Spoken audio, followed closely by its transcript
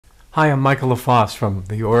Hi, I'm Michael LaFosse from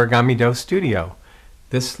the Origami Dough Studio.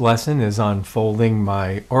 This lesson is on folding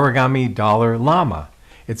my origami dollar llama.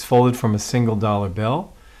 It's folded from a single dollar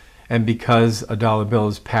bill, and because a dollar bill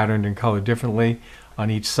is patterned and colored differently on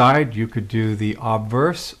each side, you could do the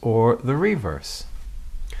obverse or the reverse.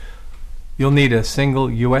 You'll need a single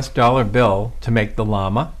US dollar bill to make the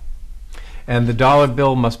llama, and the dollar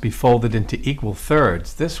bill must be folded into equal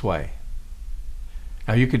thirds this way.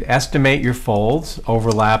 Now you could estimate your folds,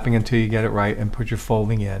 overlapping until you get it right and put your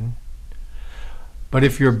folding in. But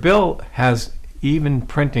if your bill has even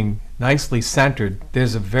printing nicely centered,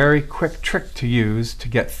 there's a very quick trick to use to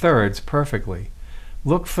get thirds perfectly.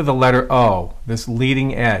 Look for the letter O, this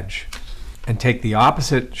leading edge, and take the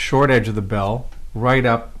opposite short edge of the bill right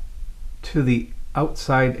up to the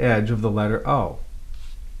outside edge of the letter O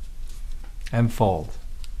and fold.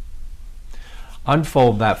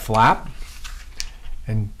 Unfold that flap,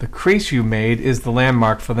 and the crease you made is the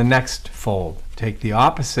landmark for the next fold. Take the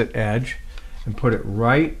opposite edge and put it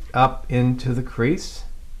right up into the crease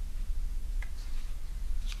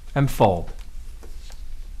and fold.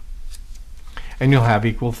 And you'll have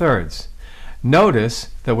equal thirds. Notice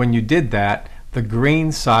that when you did that, the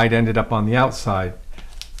green side ended up on the outside,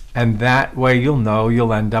 and that way you'll know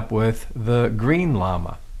you'll end up with the green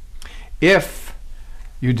llama. If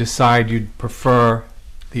you decide you'd prefer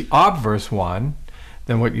the obverse one,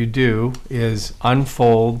 then what you do is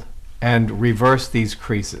unfold and reverse these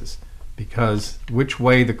creases, because which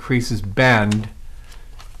way the creases bend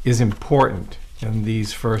is important in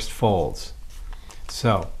these first folds.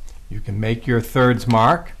 So you can make your thirds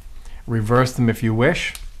mark, reverse them if you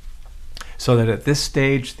wish, so that at this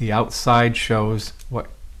stage the outside shows what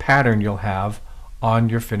pattern you'll have on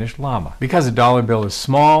your finished llama. Because a dollar bill is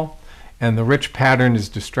small and the rich pattern is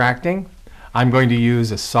distracting, I'm going to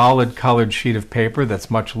use a solid colored sheet of paper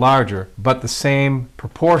that's much larger, but the same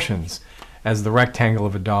proportions as the rectangle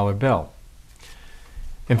of a dollar bill.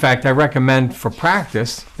 In fact, I recommend for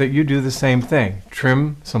practice that you do the same thing.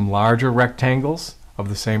 Trim some larger rectangles of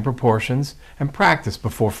the same proportions and practice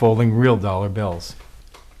before folding real dollar bills.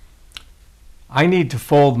 I need to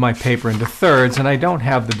fold my paper into thirds, and I don't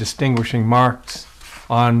have the distinguishing marks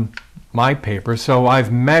on my paper, so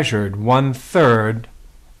I've measured 1/3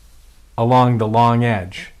 along the long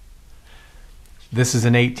edge. This is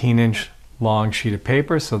an 18-inch long sheet of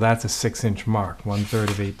paper, so that's a 6-inch mark, 1/3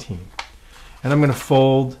 of 18. And I'm going to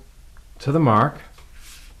fold to the mark,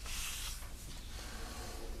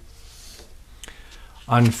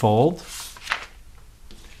 unfold,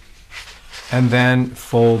 and then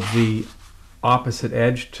fold the opposite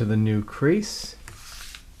edge to the new crease.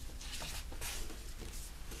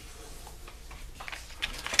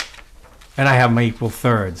 And I have my equal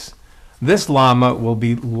thirds. This llama will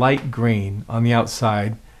be light green on the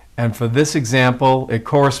outside, and for this example it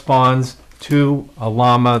corresponds to a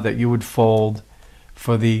llama that you would fold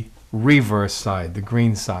for the reverse side, the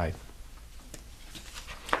green side.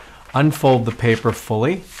 Unfold the paper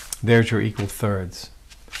fully. There's your equal thirds.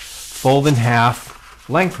 Fold in half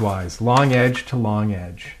lengthwise, long edge to long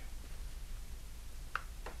edge.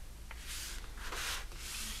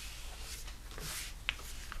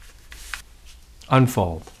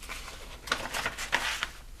 Unfold.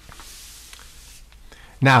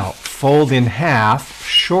 Now, fold in half,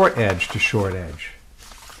 short edge to short edge.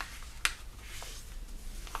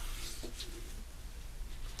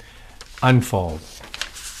 Unfold.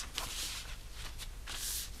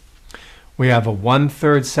 We have a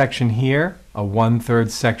 1/3 section here, a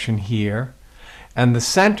 1/3 section here, and the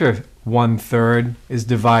center 1/3 is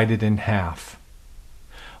divided in half.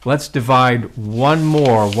 Let's divide one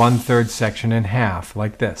more 1/3 section in half,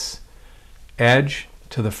 like this. Edge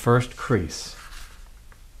to the first crease.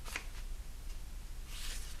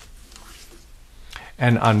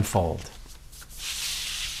 And unfold.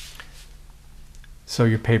 So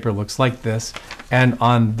your paper looks like this, and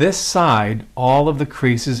on this side all of the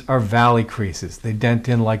creases are valley creases. They dent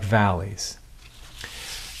in like valleys.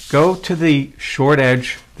 Go to the short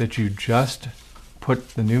edge that you just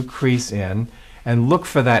put the new crease in and look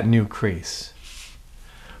for that new crease.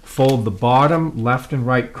 Fold the bottom left and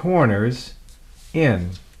right corners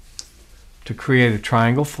in to create a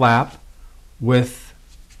triangle flap with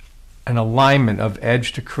an alignment of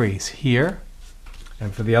edge to crease here,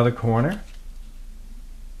 and for the other corner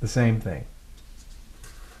the same thing.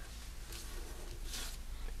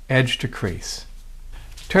 Edge to crease.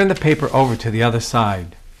 Turn the paper over to the other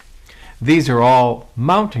side. These are all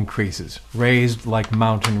mountain creases, raised like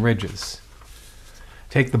mountain ridges.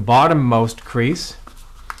 Take the bottommost crease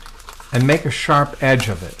and make a sharp edge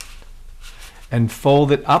of it and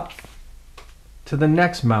fold it up to the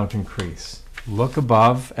next mountain crease. look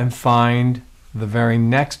above and find the very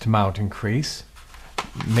next mounting crease,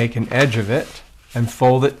 make an edge of it, and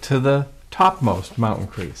fold it to the topmost mounting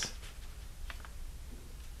crease.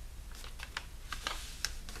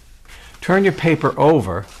 Turn your paper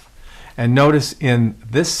over and notice in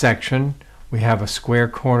this section we have a square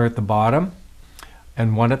corner at the bottom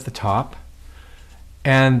and one at the top,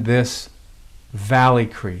 and this valley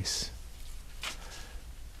crease.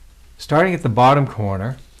 Starting at the bottom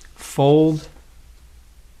corner, fold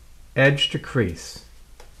edge to crease.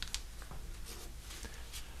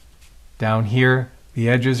 Down here, the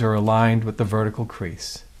edges are aligned with the vertical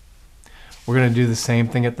crease. We're going to do the same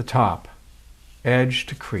thing at the top, edge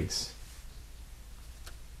to crease.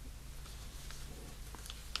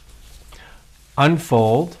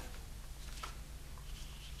 Unfold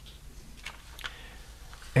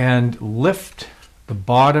and lift the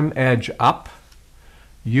bottom edge up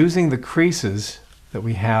using the creases that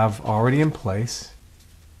we have already in place,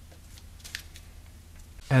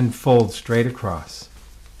 and fold straight across.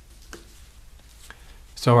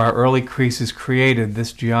 So our early creases created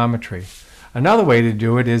this geometry. Another way to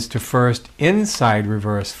do it is to first inside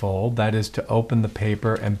reverse fold, that is to open the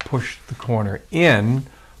paper and push the corner in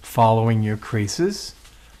following your creases,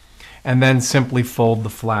 and then simply fold the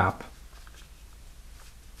flap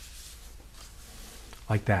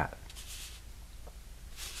like that.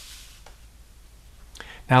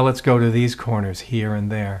 Now let's go to these corners here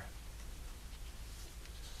and there.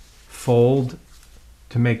 Fold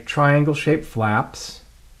to make triangle-shaped flaps,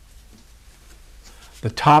 the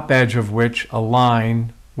top edge of which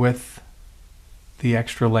align with the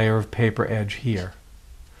extra layer of paper edge here.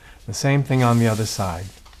 The same thing on the other side.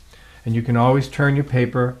 And you can always turn your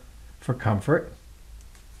paper for comfort,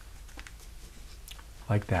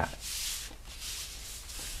 like that.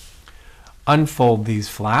 Unfold these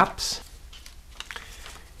flaps.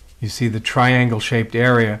 You see the triangle-shaped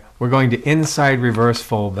area. We're going to inside reverse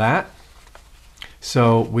fold that.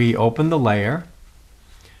 So we open the layer,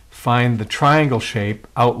 find the triangle shape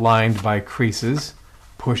outlined by creases,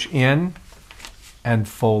 push in, and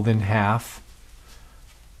fold in half,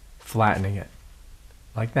 flattening it,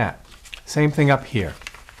 like that. Same thing up here.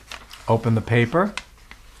 Open the paper,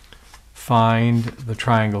 find the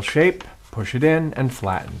triangle shape, push it in, and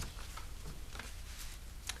flatten.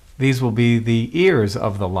 These will be the ears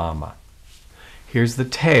of the llama. Here's the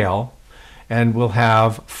tail, and we'll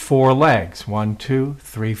have 4 legs. 1, 2,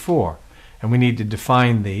 3, 4. And we need to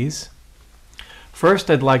define these.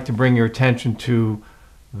 First, I'd like to bring your attention to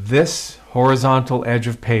this horizontal edge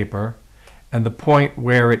of paper and the point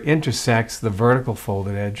where it intersects the vertical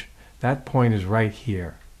folded edge. That point is right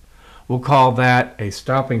here. We'll call that a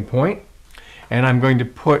stopping point, and I'm going to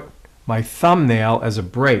put my thumbnail as a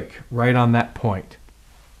break right on that point.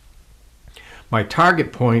 My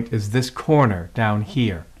target point is this corner down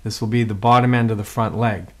here. This will be the bottom end of the front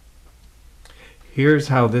leg. Here's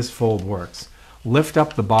how this fold works. Lift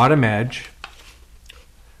up the bottom edge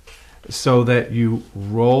so that you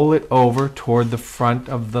roll it over toward the front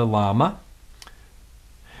of the llama.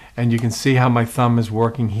 And you can see how my thumb is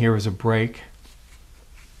working here as a break.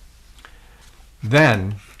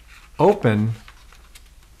 Then open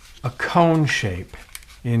a cone shape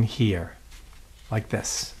in here, like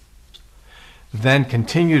this. Then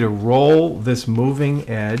continue to roll this moving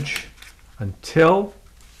edge until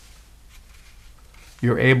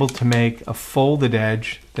you're able to make a folded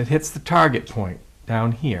edge that hits the target point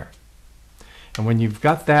down here. And when you've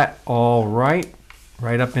got that all right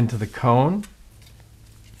up into the cone,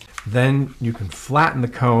 then you can flatten the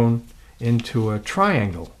cone into a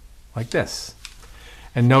triangle like this.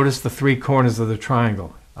 And notice the 3 corners of the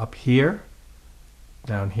triangle. Up here,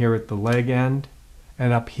 down here at the leg end,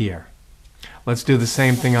 and up here. Let's do the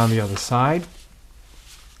same thing on the other side.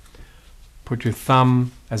 Put your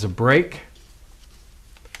thumb as a break.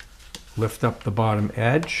 Lift up the bottom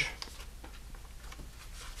edge.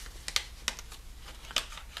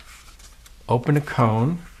 Open a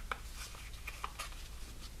cone.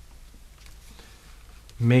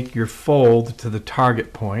 Make your fold to the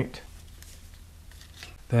target point.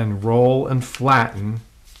 Then roll and flatten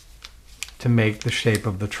to make the shape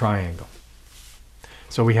of the triangle.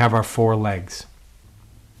 So we have our 4 legs.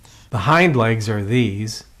 The hind legs are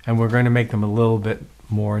these, and we're going to make them a little bit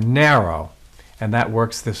more narrow, and that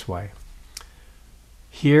works this way.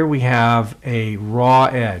 Here we have a raw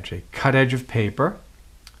edge, a cut edge of paper,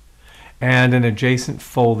 and an adjacent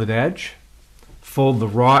folded edge. Fold the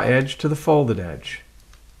raw edge to the folded edge.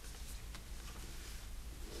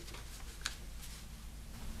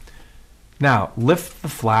 Now lift the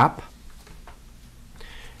flap,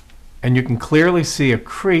 and you can clearly see a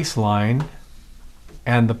crease line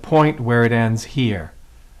and the point where it ends here.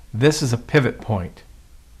 This is a pivot point.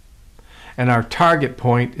 And our target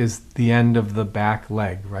point is the end of the back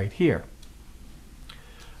leg right here.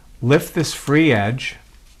 Lift this free edge.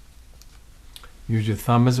 Use your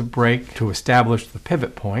thumb as a brake to establish the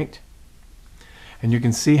pivot point. And you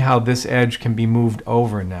can see how this edge can be moved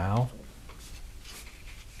over now.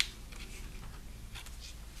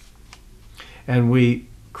 And we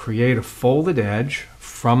create a folded edge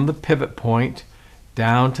from the pivot point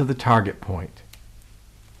down to the target point.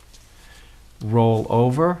 Roll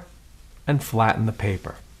over and flatten the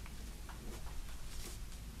paper.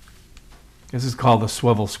 This is called a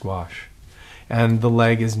swivel squash, and the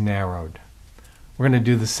leg is narrowed. We're going to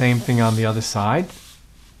do the same thing on the other side.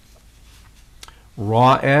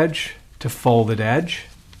 Raw edge to folded edge.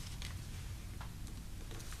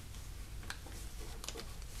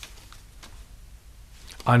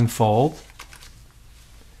 Unfold.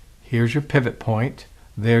 Here's your pivot point.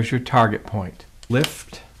 There's your target point.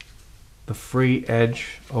 Lift the free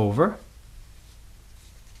edge over.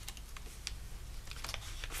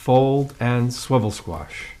 Fold and swivel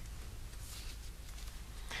squash.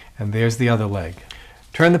 And there's the other leg.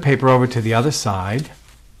 Turn the paper over to the other side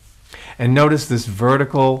and notice this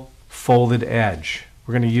vertical folded edge.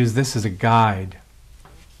 We're going to use this as a guide.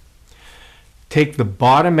 Take the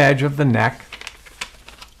bottom edge of the neck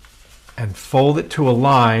and fold it to a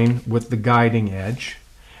line with the guiding edge.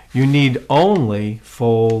 You need only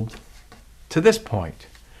fold to this point.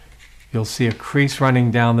 You'll see a crease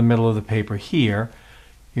running down the middle of the paper here.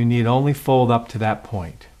 You need only fold up to that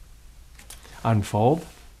point. Unfold,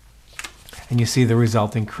 and you see the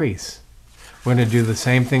resulting crease. We're going to do the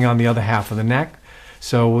same thing on the other half of the neck.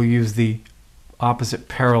 So we'll use the opposite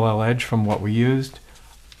parallel edge from what we used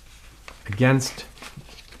against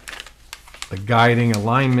the guiding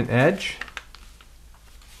alignment edge,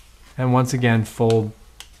 and once again fold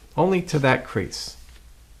only to that crease.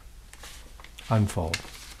 Unfold.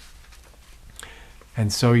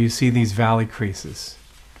 And so you see these valley creases.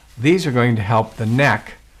 These are going to help the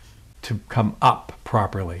neck to come up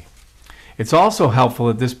properly. It's also helpful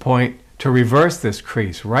at this point to reverse this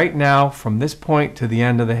crease. Right now, from this point to the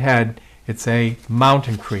end of the head, it's a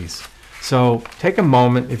mountain crease. So take a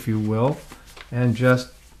moment, if you will, and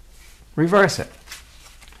just reverse it.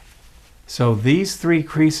 So these three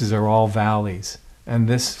creases are all valleys, and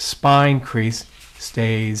this spine crease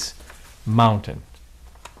stays mountain.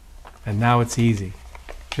 And now it's easy.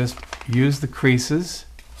 Just use the creases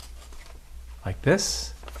like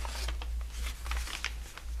this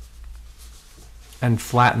and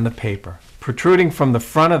flatten the paper. Protruding from the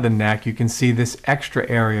front of the neck, you can see this extra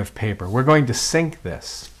area of paper. We're going to sink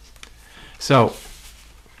this. So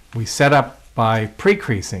we set up by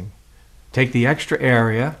pre-creasing. Take the extra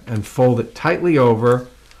area and fold it tightly over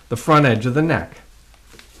the front edge of the neck.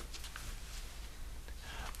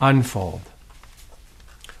 Unfold.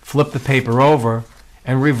 Flip the paper over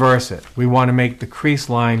and reverse it. We want to make the crease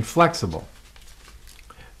line flexible.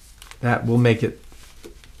 That will make it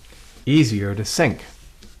easier to sink.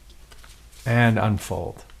 And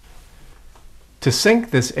unfold. To sink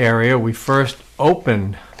this area, we first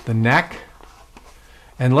open the neck,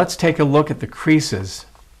 and let's take a look at the creases.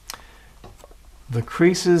 The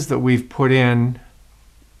creases that we've put in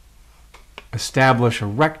establish a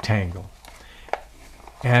rectangle.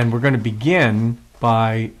 And we're going to begin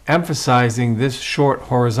by emphasizing this short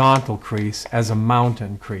horizontal crease as a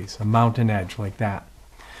mountain crease, a mountain edge like that.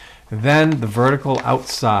 Then the vertical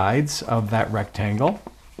outsides of that rectangle.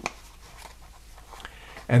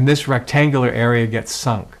 And this rectangular area gets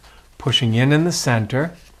sunk, pushing in the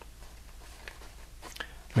center,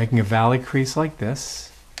 making a valley crease like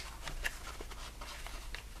this.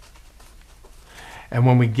 And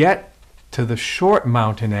when we get to the short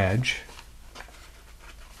mountain edge,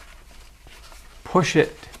 push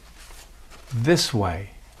it this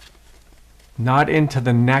way, not into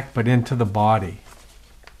the neck, but into the body,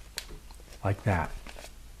 like that.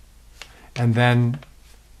 And then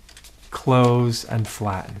close and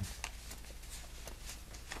flatten.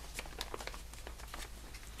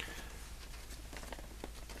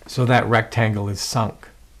 So that rectangle is sunk.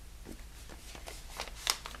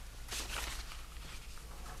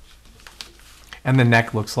 And the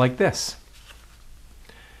neck looks like this.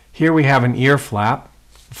 Here we have an ear flap.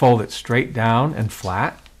 Fold it straight down and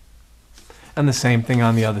flat. And the same thing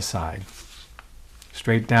on the other side.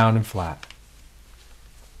 Straight down and flat.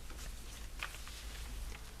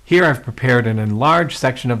 Here I've prepared an enlarged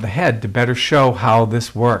section of the head to better show how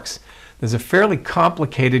this works. There's a fairly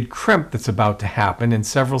complicated crimp that's about to happen in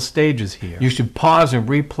several stages here. You should pause and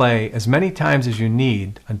replay as many times as you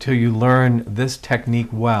need until you learn this technique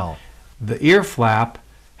well. The ear flap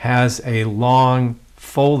has a long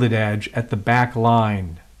folded edge at the back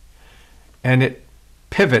line, and it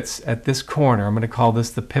pivots at this corner. I'm going to call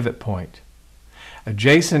this the pivot point.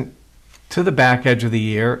 Adjacent to the back edge of the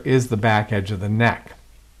ear is the back edge of the neck.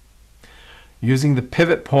 Using the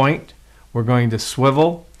pivot point, we're going to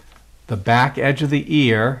swivel the back edge of the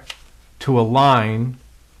ear to align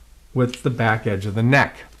with the back edge of the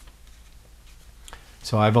neck.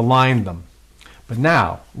 So I've aligned them. But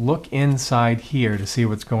now, look inside here to see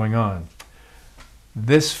what's going on.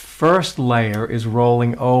 This first layer is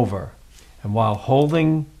rolling over, and while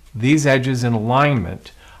holding these edges in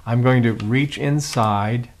alignment, I'm going to reach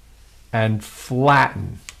inside and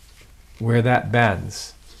flatten where that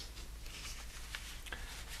bends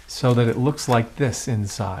so that it looks like this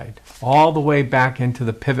inside, all the way back into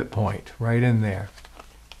the pivot point, right in there.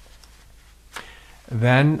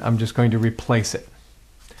 Then I'm just going to replace it.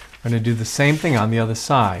 I'm going to do the same thing on the other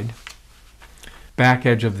side. Back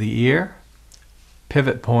edge of the ear,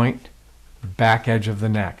 pivot point, back edge of the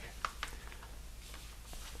neck.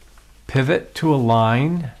 Pivot to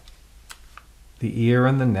align the ear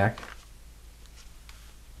and the neck.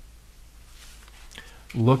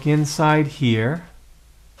 Look inside here,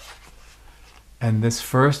 and this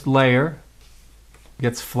first layer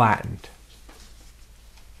gets flattened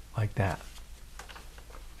like that,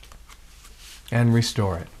 and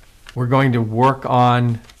restore it. We're going to work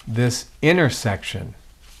on this intersection,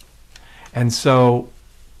 and so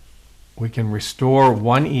we can restore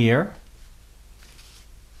one ear,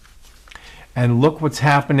 and look what's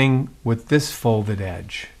happening with this folded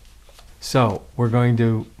edge. So we're going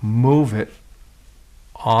to move it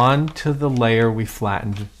onto the layer we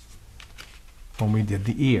flattened when we did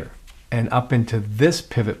the ear, and up into this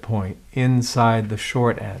pivot point inside the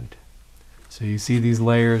short end. So you see these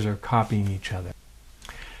layers are copying each other.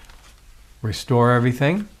 Restore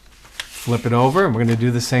everything, flip it over, and we're going to do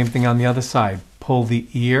the same thing on the other side. Pull the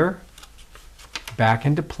ear back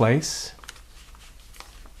into place.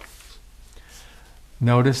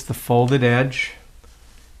 Notice the folded edge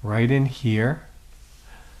right in here,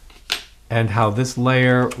 and how this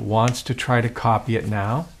layer wants to try to copy it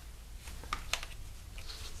now.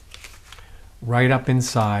 Right up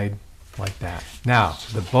inside like that. Now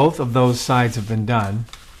that both of those sides have been done,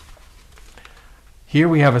 here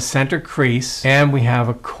we have a center crease and we have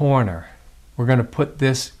a corner. We're going to put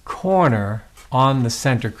this corner on the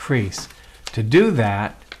center crease. To do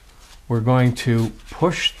that, we're going to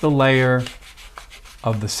push the layer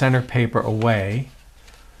of the center paper away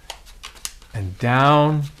and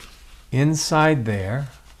down inside there,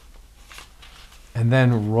 and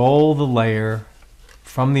then roll the layer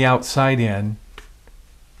from the outside in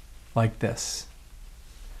like this.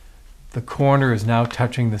 The corner is now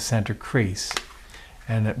touching the center crease,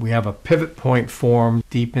 and we have a pivot point formed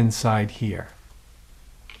deep inside here.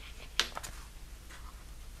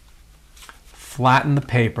 Flatten the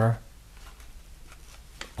paper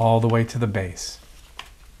all the way to the base.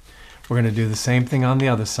 We're going to do the same thing on the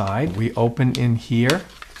other side. We open in here,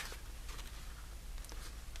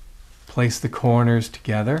 place the corners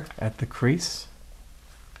together at the crease,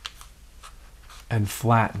 and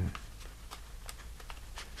flatten.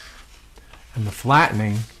 And the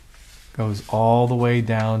flattening goes all the way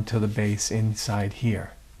down to the base inside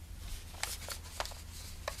here.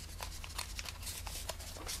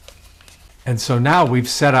 And so now we've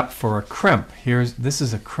set up for a crimp. This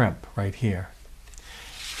is a crimp right here.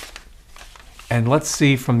 And let's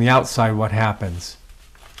see from the outside what happens.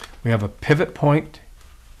 We have a pivot point,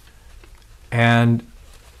 and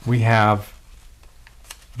we have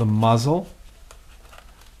the muzzle.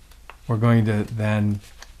 We're going to then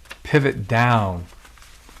pivot down.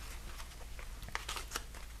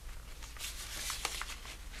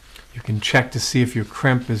 You can check to see if your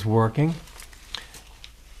crimp is working.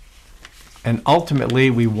 And ultimately,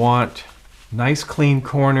 we want nice clean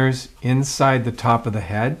corners inside the top of the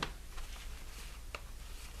head.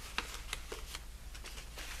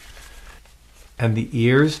 And the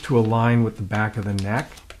ears to align with the back of the neck.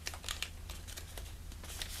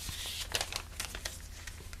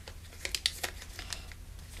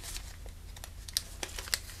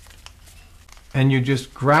 And you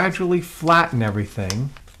just gradually flatten everything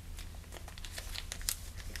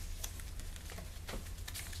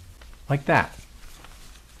like that.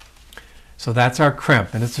 So that's our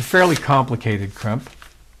crimp, and it's a fairly complicated crimp.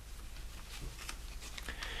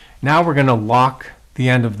 Now we're going to lock the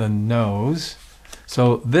end of the nose.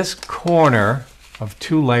 So this corner of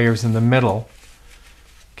two layers in the middle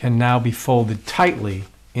can now be folded tightly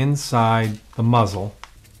inside the muzzle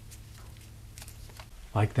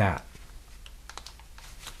like that.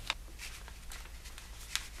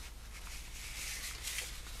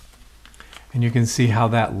 And you can see how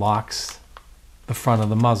that locks the front of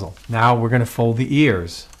the muzzle. Now we're going to fold the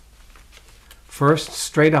ears. First,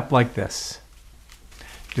 straight up like this.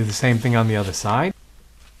 Do the same thing on the other side.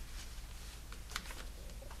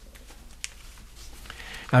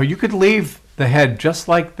 Now you could leave the head just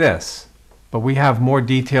like this, but we have more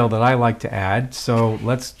detail that I like to add, so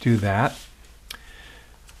let's do that.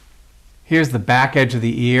 Here's the back edge of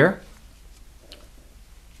the ear.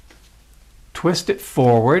 Twist it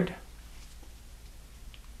forward.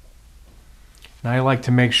 Now I like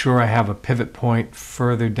to make sure I have a pivot point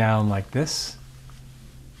further down like this.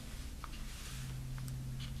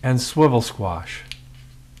 And swivel squash.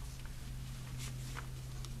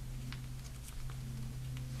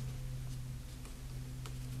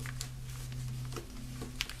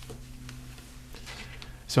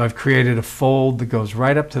 So I've created a fold that goes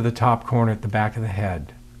right up to the top corner at the back of the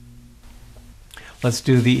head. Let's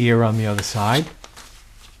do the ear on the other side.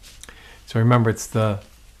 So remember, it's the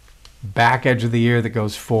back edge of the ear that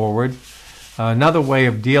goes forward. Another way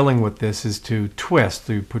of dealing with this is to twist.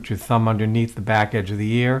 So you put your thumb underneath the back edge of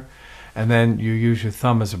the ear, and then you use your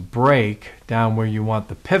thumb as a brake down where you want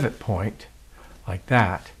the pivot point, like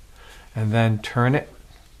that, and then turn it.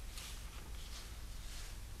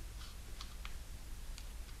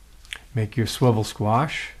 Make your swivel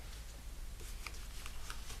squash,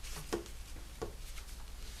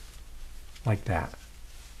 like that.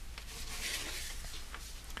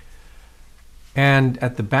 And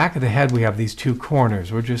at the back of the head we have these two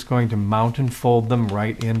corners. We're just going to mount and fold them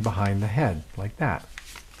right in behind the head, like that.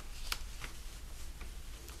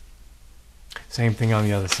 Same thing on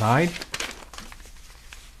the other side.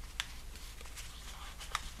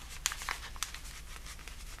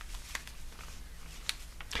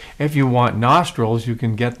 If you want nostrils, you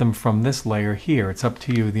can get them from this layer here. It's up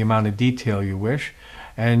to you, the amount of detail you wish.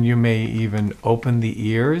 And you may even open the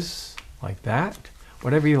ears like that,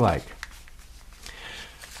 whatever you like.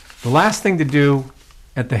 The last thing to do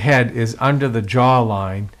at the head is under the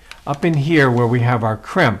jawline. Up in here where we have our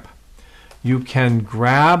crimp, you can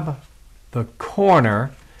grab the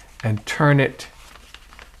corner and turn it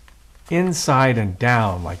inside and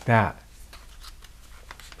down like that.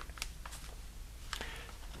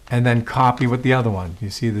 And then copy with the other one. You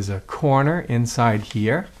see there's a corner inside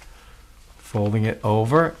here, folding it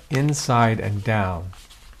over, inside and down.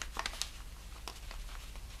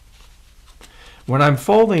 When I'm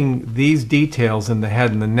folding these details in the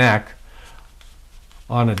head and the neck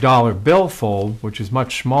on a dollar bill fold, which is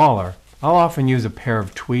much smaller, I'll often use a pair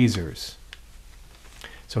of tweezers.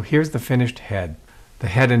 So here's the finished head. The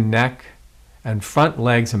head and neck and front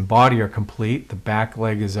legs and body are complete. The back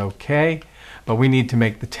leg is okay, but we need to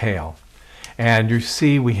make the tail. And you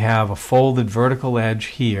see we have a folded vertical edge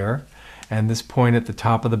here and this point at the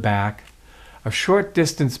top of the back. A short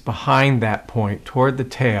distance behind that point toward the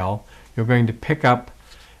tail, you're going to pick up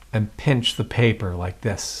and pinch the paper like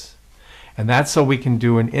this. And that's so we can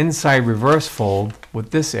do an inside reverse fold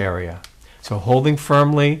with this area. So holding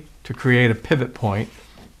firmly to create a pivot point,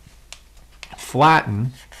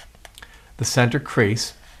 flatten the center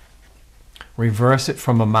crease, reverse it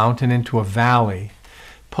from a mountain into a valley,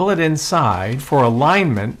 pull it inside. For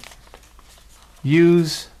alignment,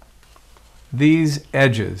 use these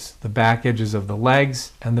edges, the back edges of the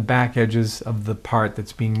legs and the back edges of the part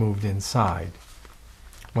that's being moved inside.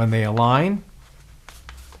 When they align,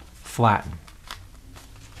 flatten.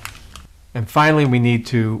 And finally, we need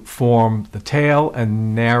to form the tail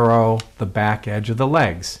and narrow the back edge of the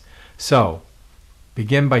legs. So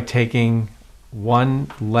begin by taking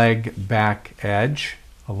one leg back edge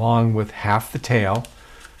along with half the tail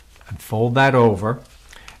and fold that over.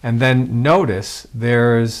 And then notice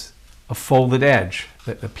there's a folded edge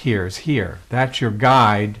that appears here. That's your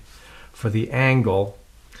guide for the angle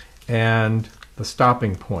and the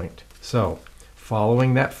stopping point. So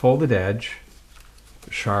following that folded edge,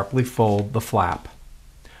 sharply fold the flap.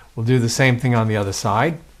 We'll do the same thing on the other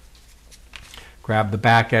side. Grab the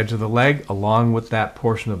back edge of the leg along with that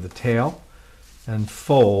portion of the tail and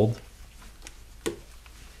fold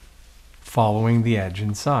following the edge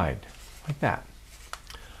inside, like that.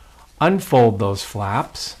 Unfold those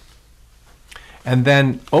flaps and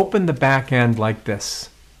then open the back end like this.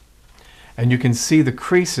 And you can see the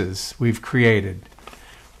creases we've created.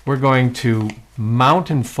 We're going to mount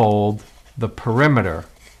and fold the perimeter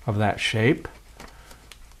of that shape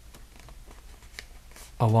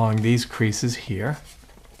along these creases here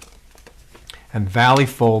and valley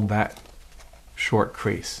fold that short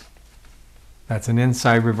crease. That's an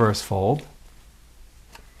inside reverse fold.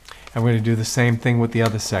 And we're going to do the same thing with the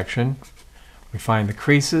other section. We find the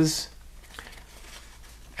creases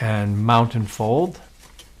and mount and fold.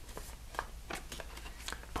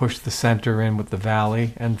 push the center in with the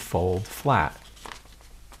valley and fold flat.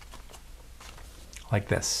 Like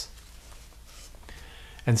this.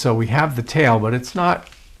 And so we have the tail, but it's not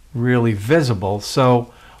really visible.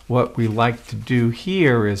 So what we like to do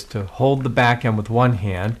here is to hold the back end with one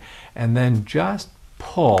hand and then just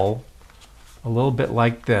pull a little bit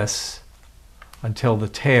like this until the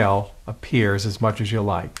tail appears as much as you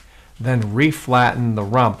like. Then reflatten the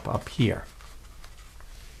rump up here.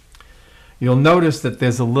 You'll notice that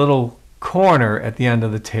there's a little corner at the end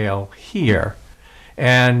of the tail here,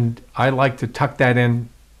 and I like to tuck that in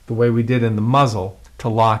the way we did in the muzzle to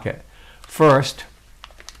lock it. First,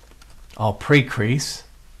 I'll pre-crease,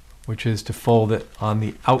 which is to fold it on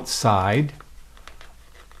the outside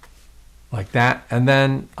like that, and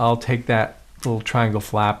then I'll take that little triangle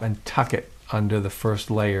flap and tuck it under the first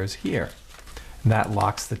layers here. And that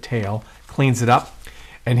locks the tail, cleans it up,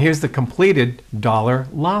 and here's the completed dollar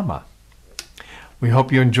llama. We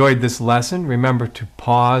hope you enjoyed this lesson. Remember to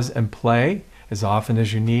pause and play as often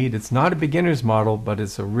as you need. It's not a beginner's model, but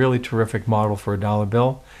it's a really terrific model for a dollar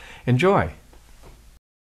bill. Enjoy.